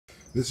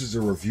This is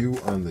a review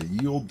on the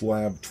Yield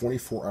Lab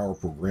 24-hour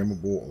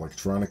programmable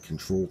electronic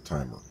control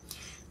timer.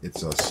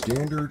 It's a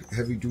standard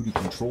heavy-duty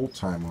control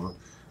timer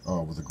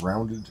with a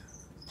grounded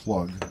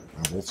plug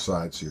on both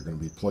sides, so you're going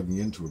to be plugging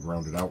into a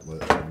grounded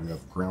outlet, and you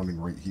have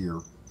grounding right here.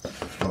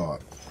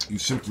 You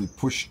simply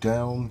push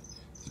down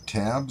the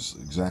tabs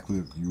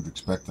exactly like you would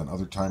expect on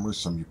other timers.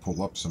 Some you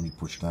pull up, some you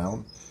push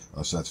down,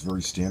 so that's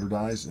very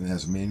standardized, and it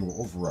has a manual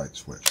override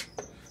switch.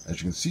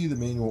 As you can see, the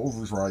manual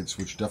override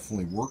switch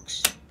definitely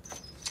works.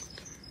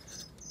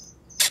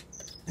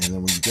 And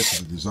then when you get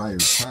to the desired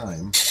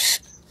time,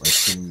 by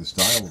spinning this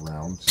dial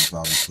around, since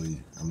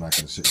obviously I'm not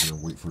going to sit here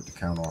and wait for it to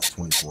count off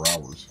 24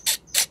 hours,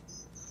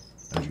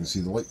 as you can see,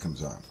 the light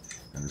comes on.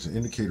 And there's an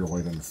indicator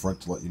light on the front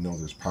to let you know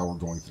there's power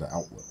going to the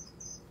outlet.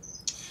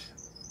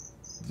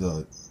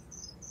 The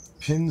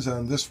pins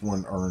on this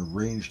one are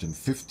arranged in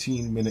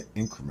 15-minute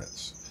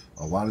increments.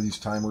 A lot of these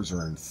timers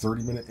are in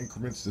 30-minute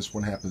increments. This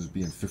one happens to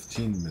be in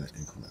 15-minute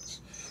increments.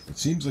 It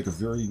seems like a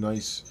very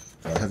nice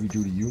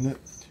heavy-duty unit.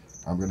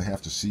 I'm going to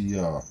have to see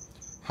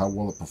how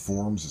well it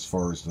performs as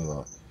far as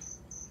the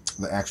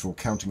actual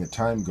counting of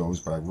time goes,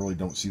 but I really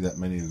don't see that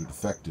many that are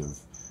defective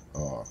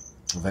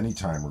of any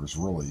timers,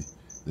 really.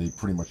 They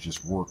pretty much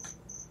just work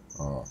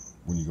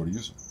when you go to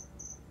use them.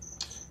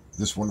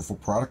 This wonderful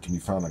product can be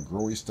found on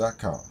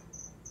growace.com.